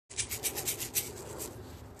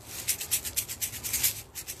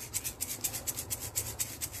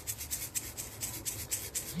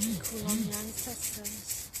call on the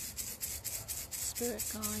ancestors, spirit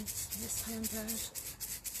guides, this hummingbird.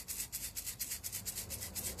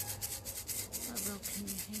 I welcome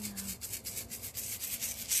you here now.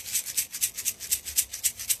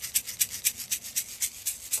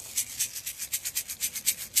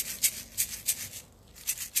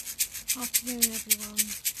 Afternoon, everyone.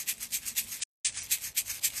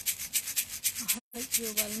 I hope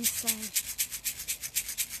you're well and safe.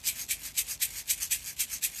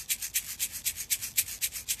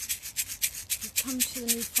 We've come to the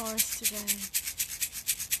New Forest today.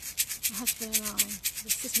 My husband and I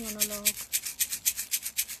were sitting on a log.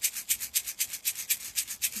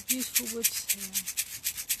 The beautiful woods here,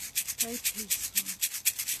 very peaceful.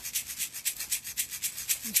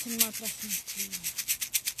 And send my blessings to you.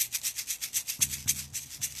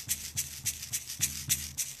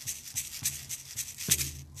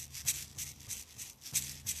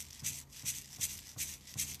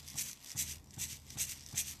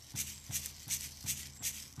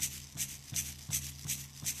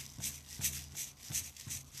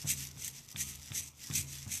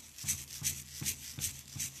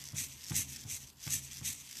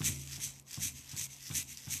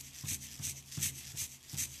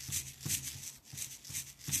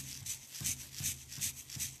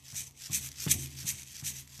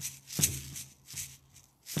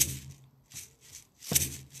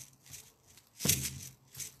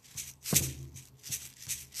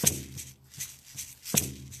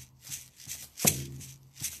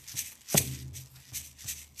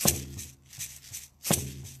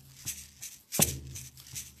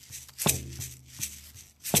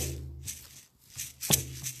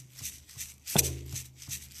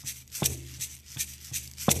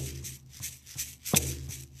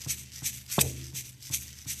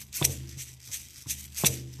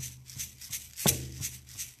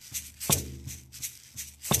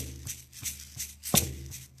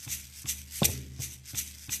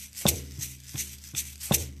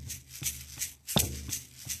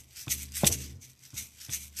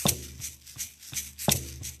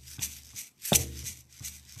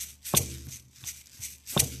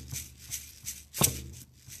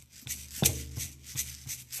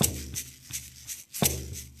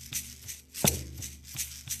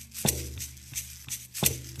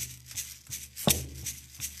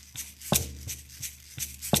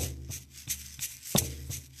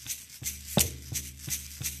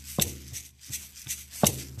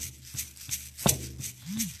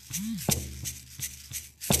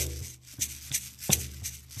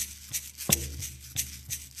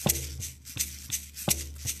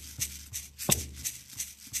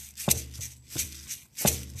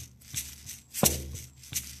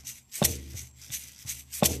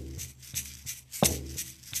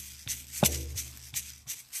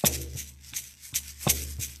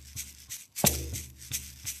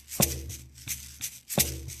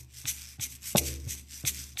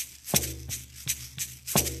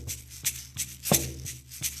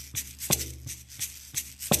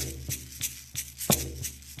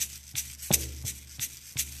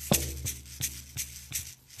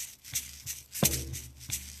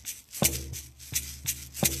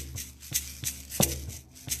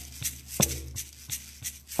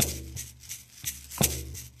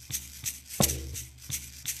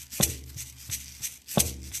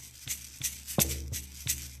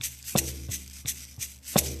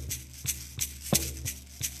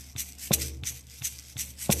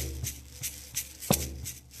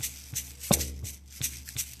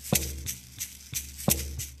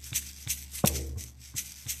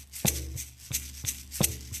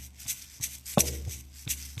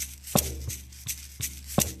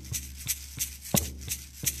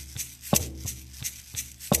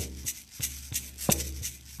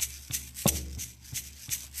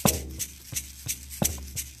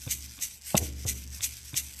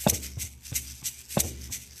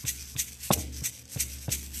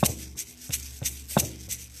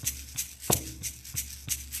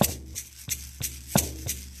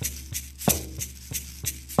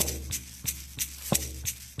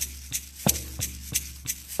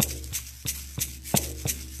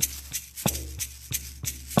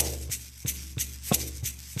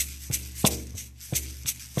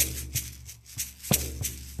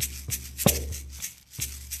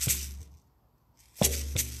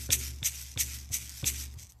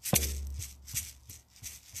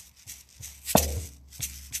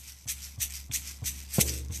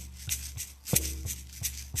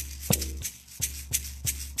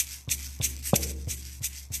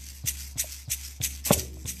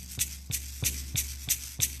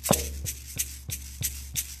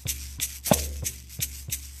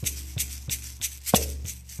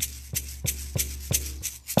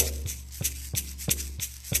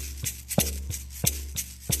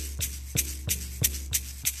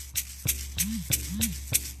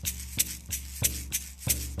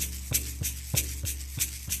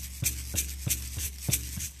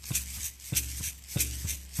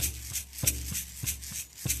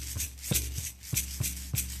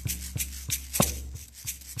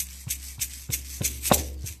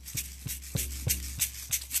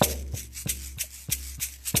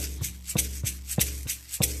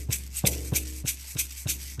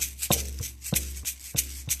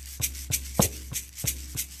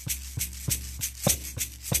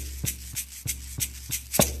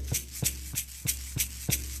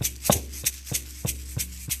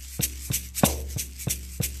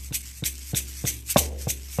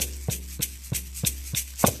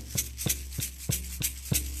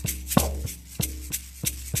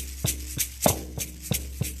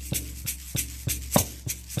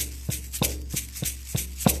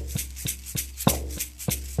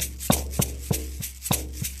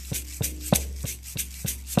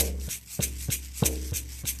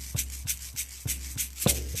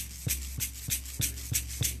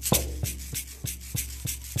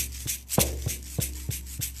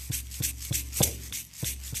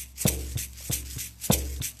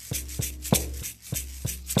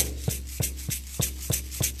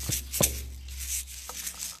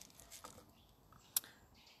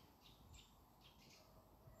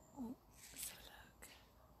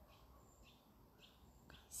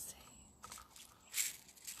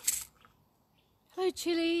 Hello,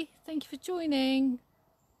 Chili. Thank you for joining.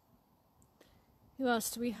 Who else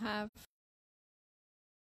do we have?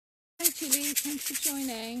 Hello, Chili. Thanks for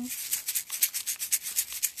joining.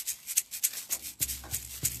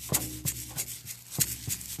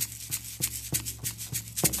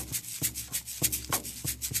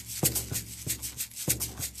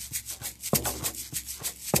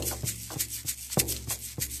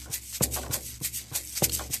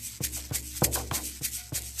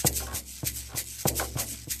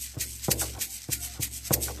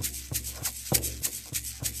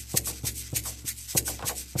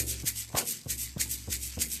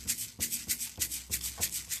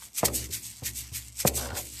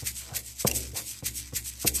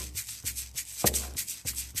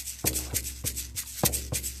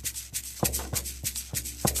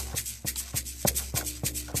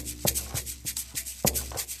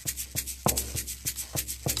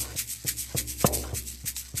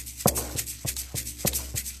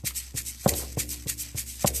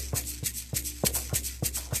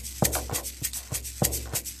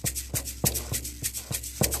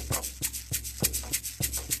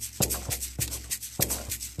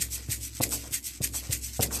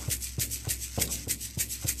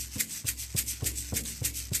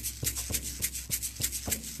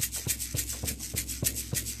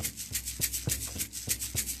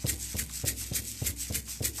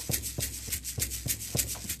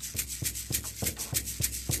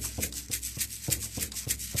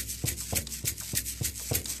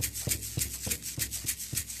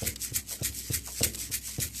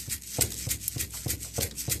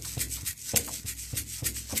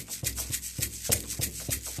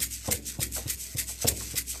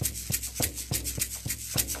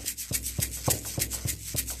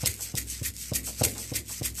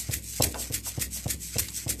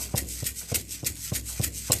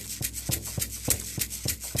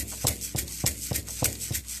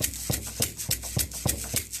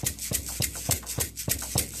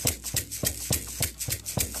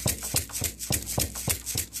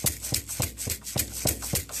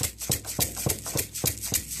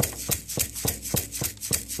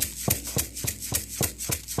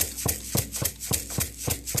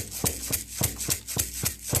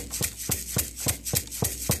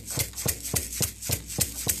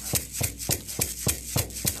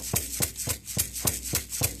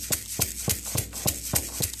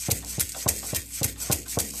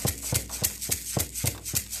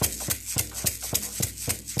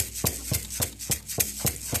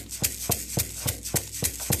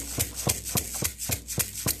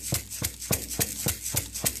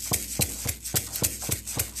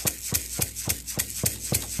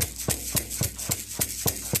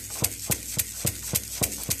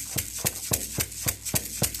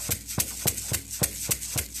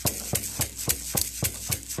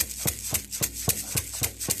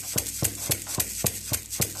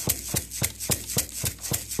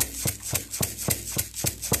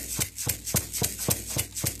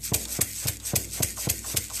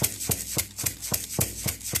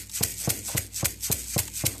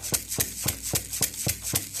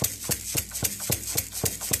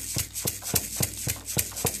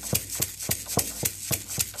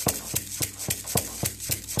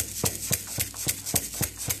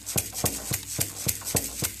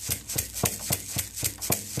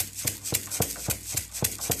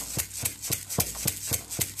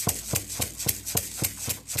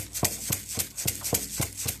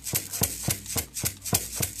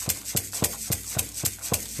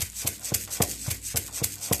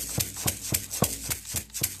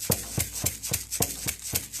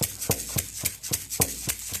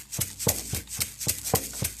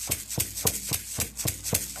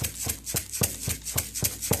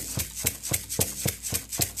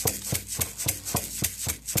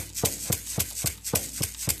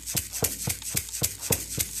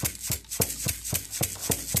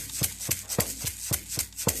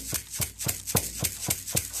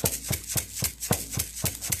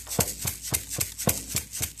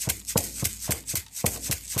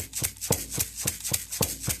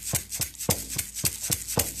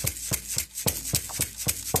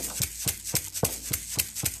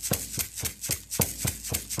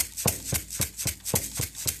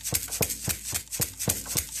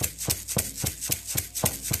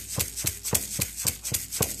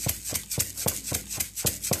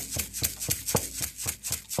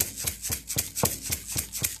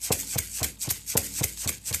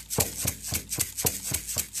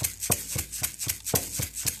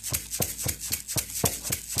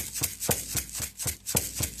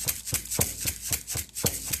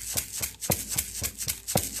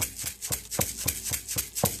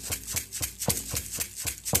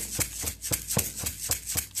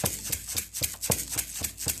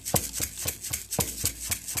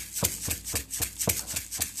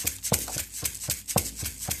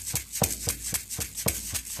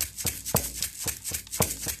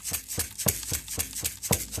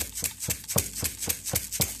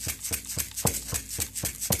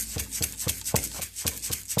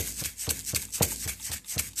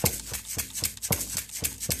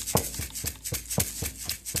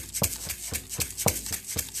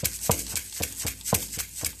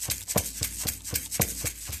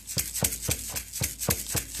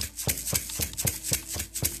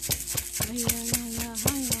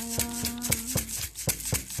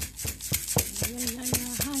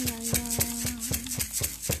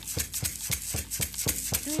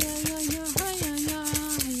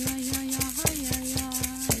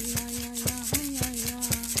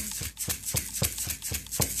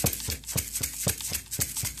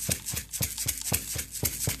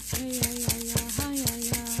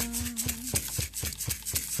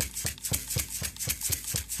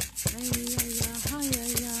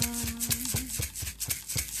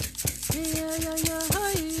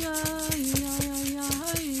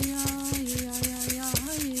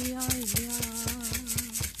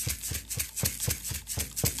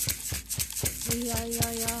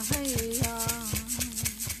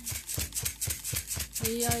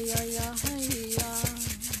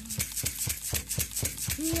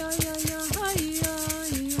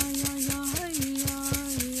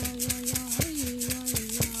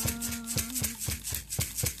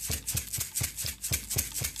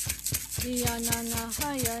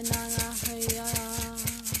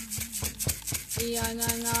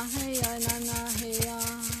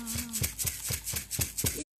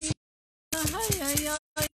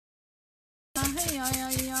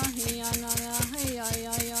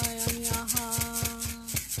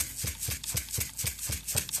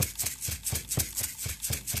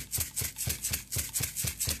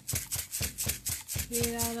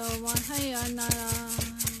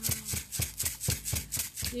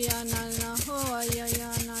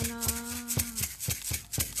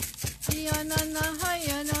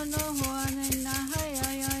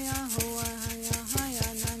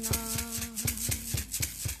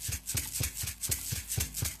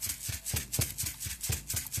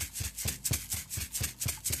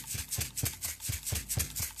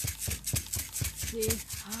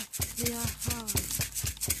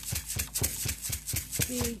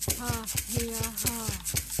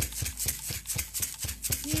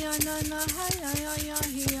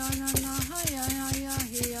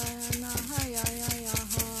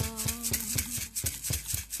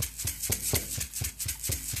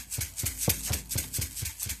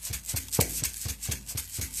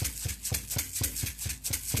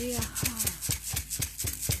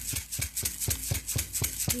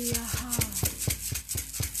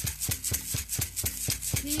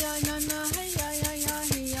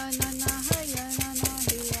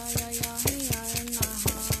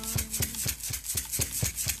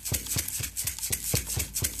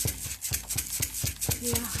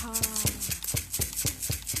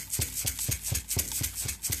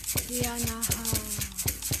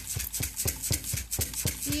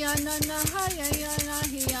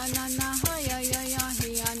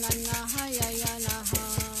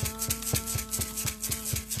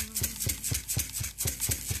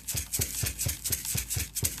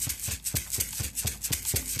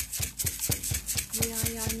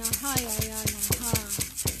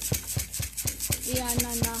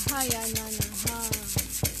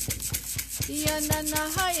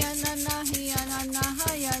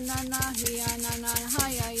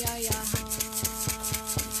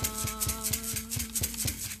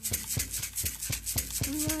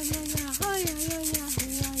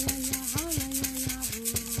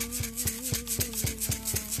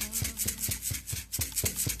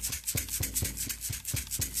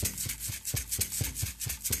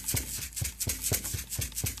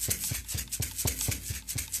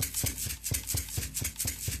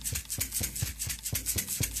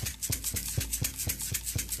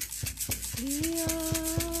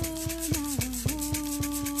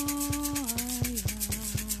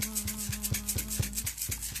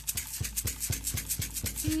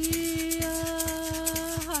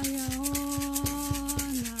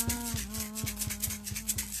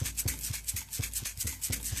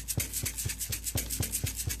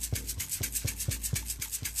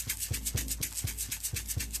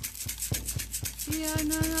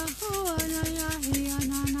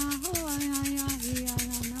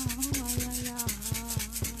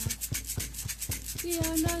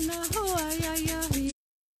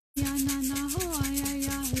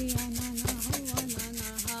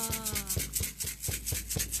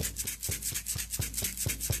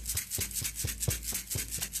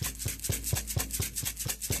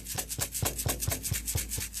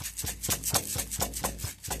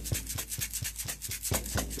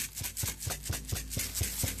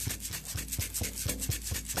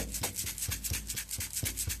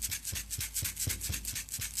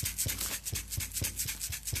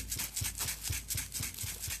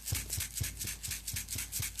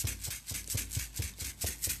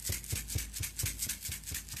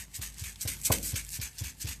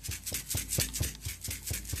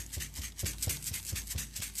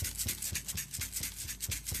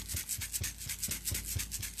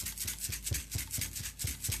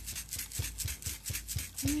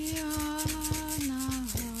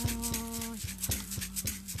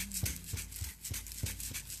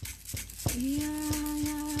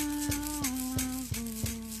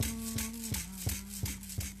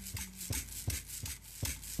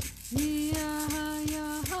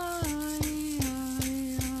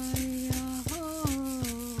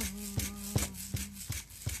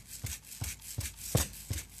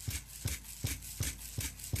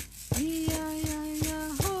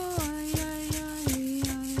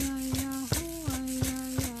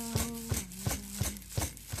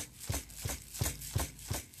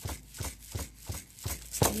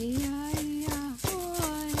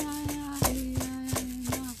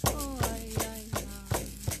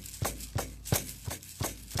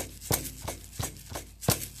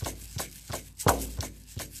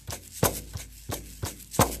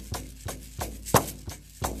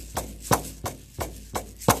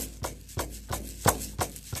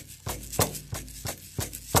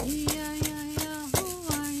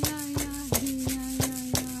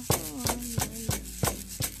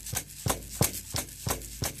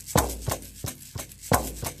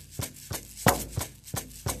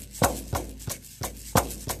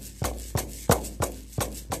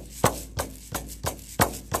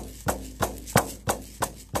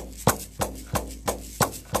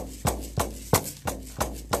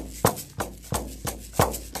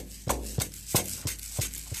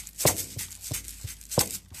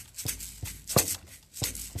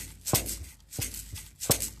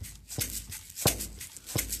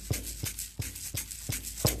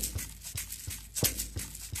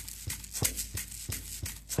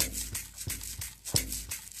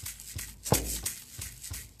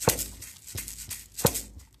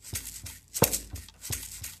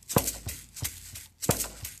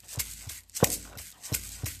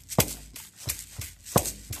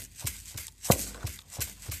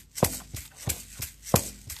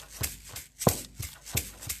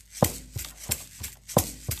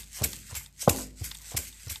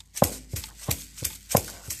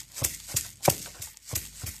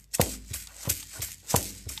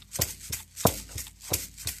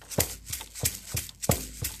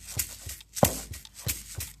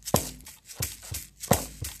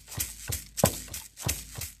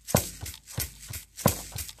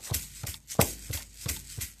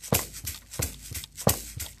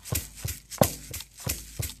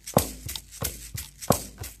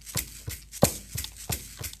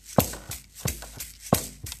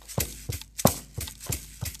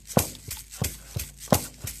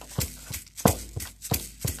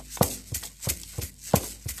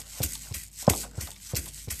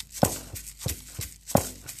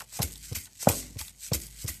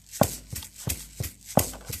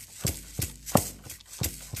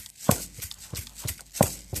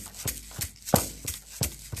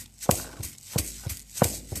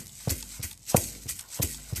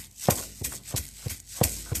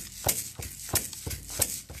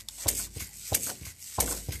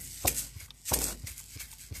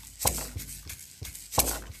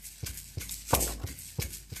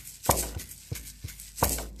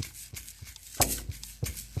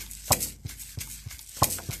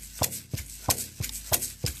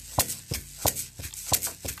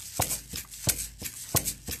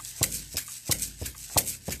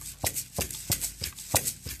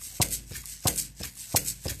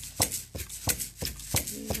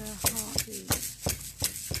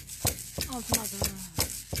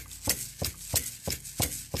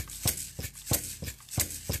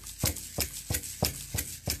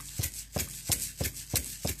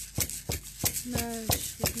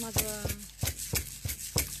 Merge with Mother Earth.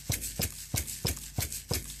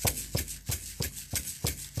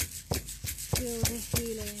 Feel the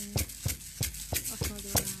healing of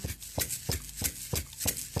Mother Earth.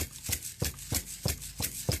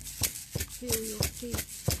 Feel your feet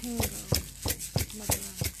tingle with Mother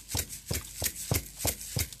Earth.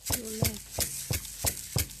 Your legs.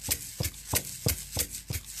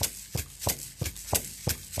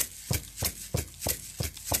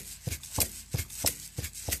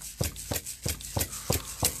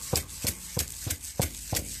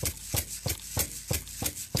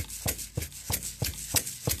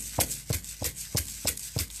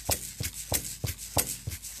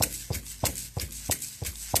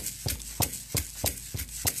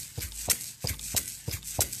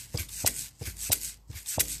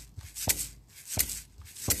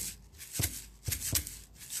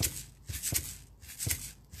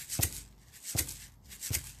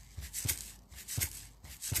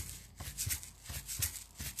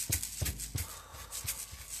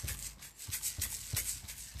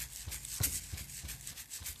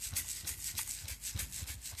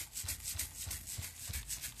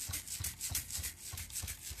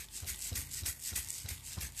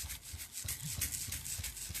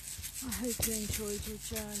 I hope you enjoyed your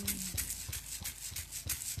journey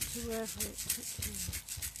to wherever it took you.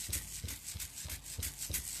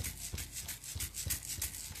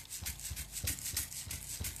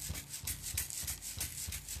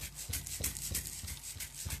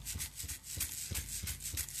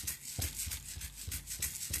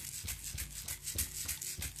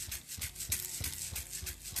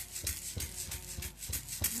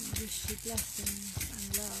 And I wish you blessings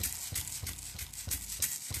and love.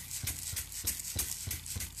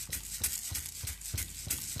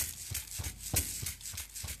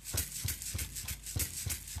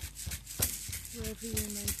 Wherever you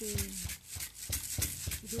may be,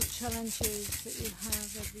 with your challenges that you have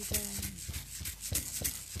every day,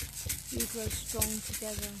 you grow strong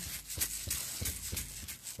together,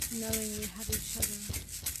 knowing you have each other.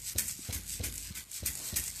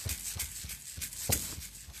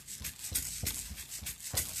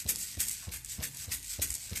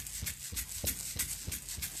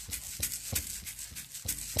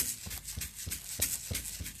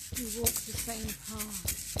 You walk the same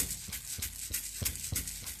path.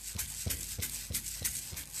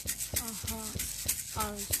 Our hearts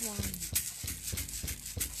are as one.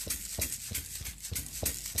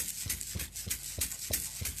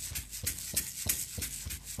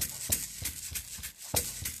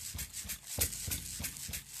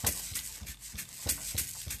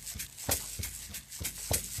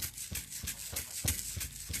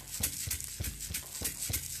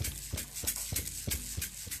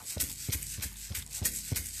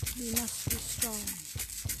 You must be strong.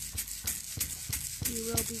 You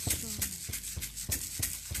will be strong.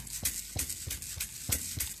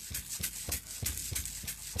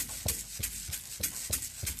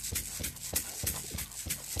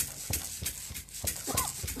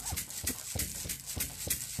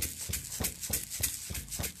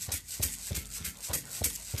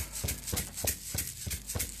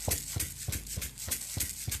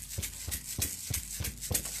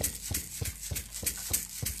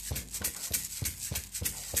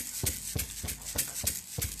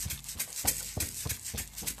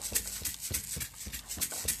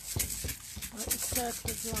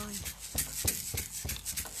 Circle of life.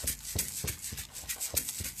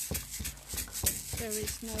 There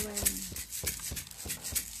is no end.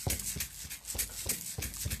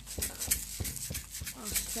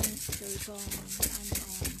 Our strength goes on and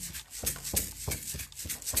on.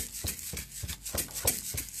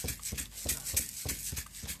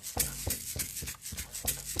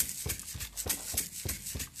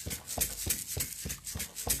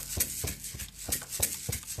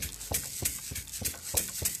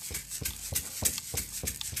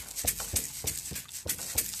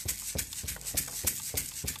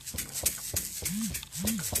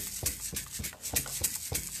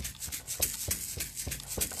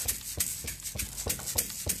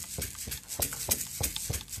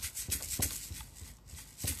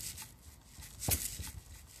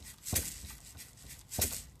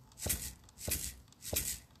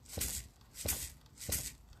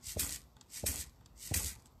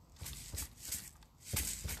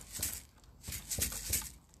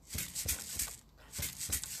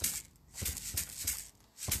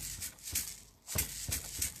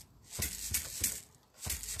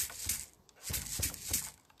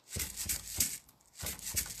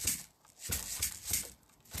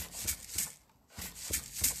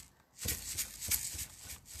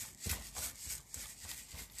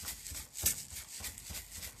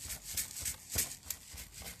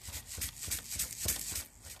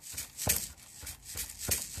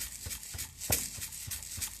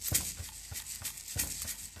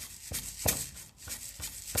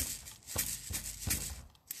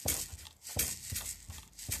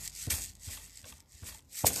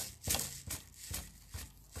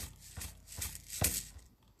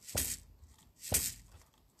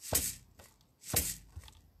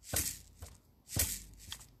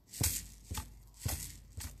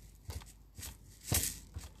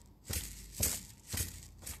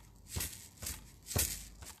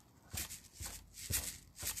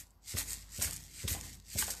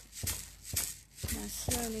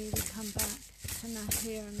 slowly we come back to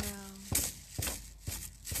here and now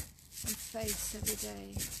and face every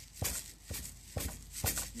day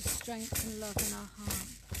with strength and love in our heart,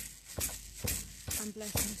 and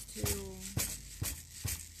blessings to you all.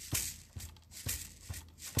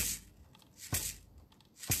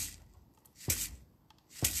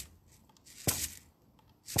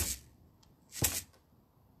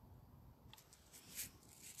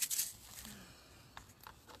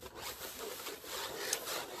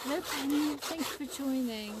 Hello Penny, thank you for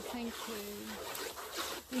joining, thank you.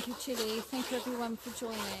 Thank you Chili, thank you everyone for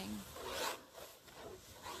joining.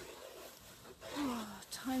 Oh,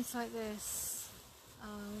 times like this,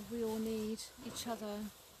 we all need each other.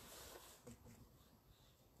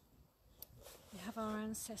 We have our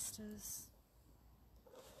ancestors,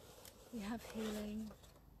 we have healing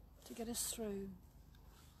to get us through.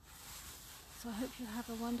 So I hope you have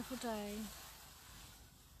a wonderful day,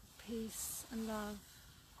 peace and love.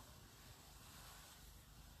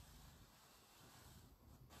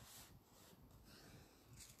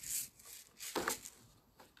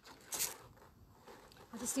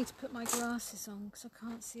 I just need to put my glasses on because I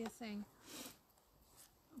can't see a thing.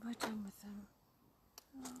 What have I done with them?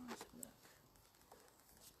 Oh, let's have a look.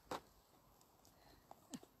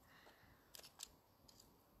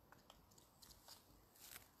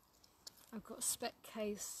 I've got a spec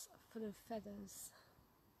case full of feathers.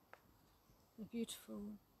 They're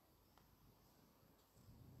beautiful.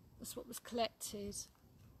 That's what was collected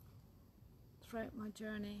throughout my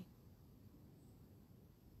journey.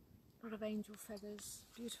 A lot of angel feathers,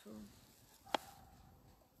 beautiful.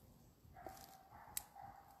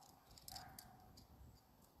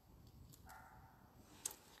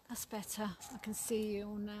 That's better, I can see you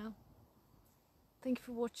all now. Thank you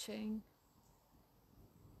for watching.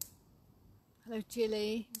 Hello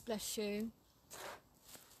Jilly, bless you.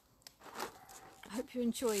 I hope you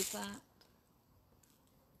enjoyed that.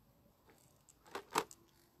 I'll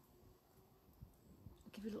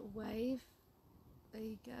give you a little wave. There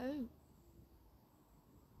you go. Let's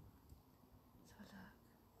have a look.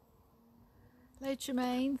 Hello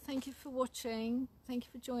Jermaine, thank you for watching. Thank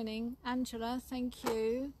you for joining. Angela, thank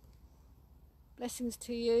you. Blessings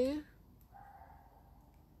to you.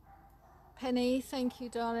 Penny, thank you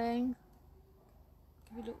darling.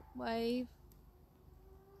 Give you a little wave.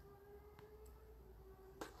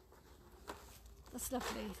 That's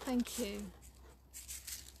lovely, thank you.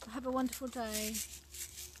 Have a wonderful day.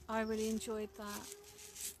 I really enjoyed that.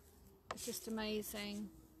 It's just amazing.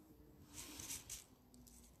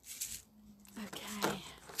 Okay.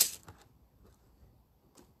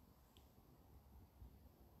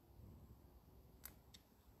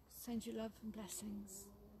 Send you love and blessings.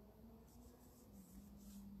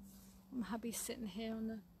 I'm happy sitting here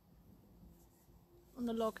on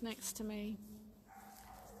the log next to me.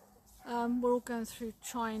 We're all going through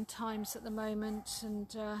trying times at the moment,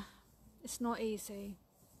 and it's not easy,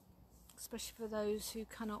 especially for those who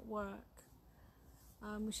cannot work,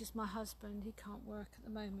 which is my husband. He can't work at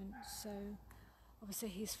the moment, so obviously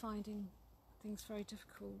he's finding things very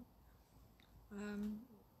difficult.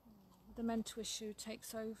 The mental issue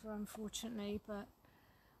takes over, unfortunately, but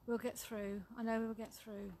we'll get through. I know we'll get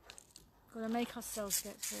through. We've got to make ourselves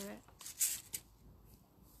get through it.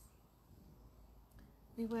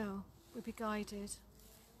 We will. We'll be guided.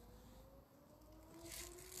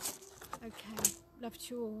 Okay. Love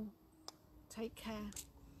to you all. Take care.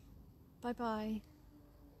 Bye bye.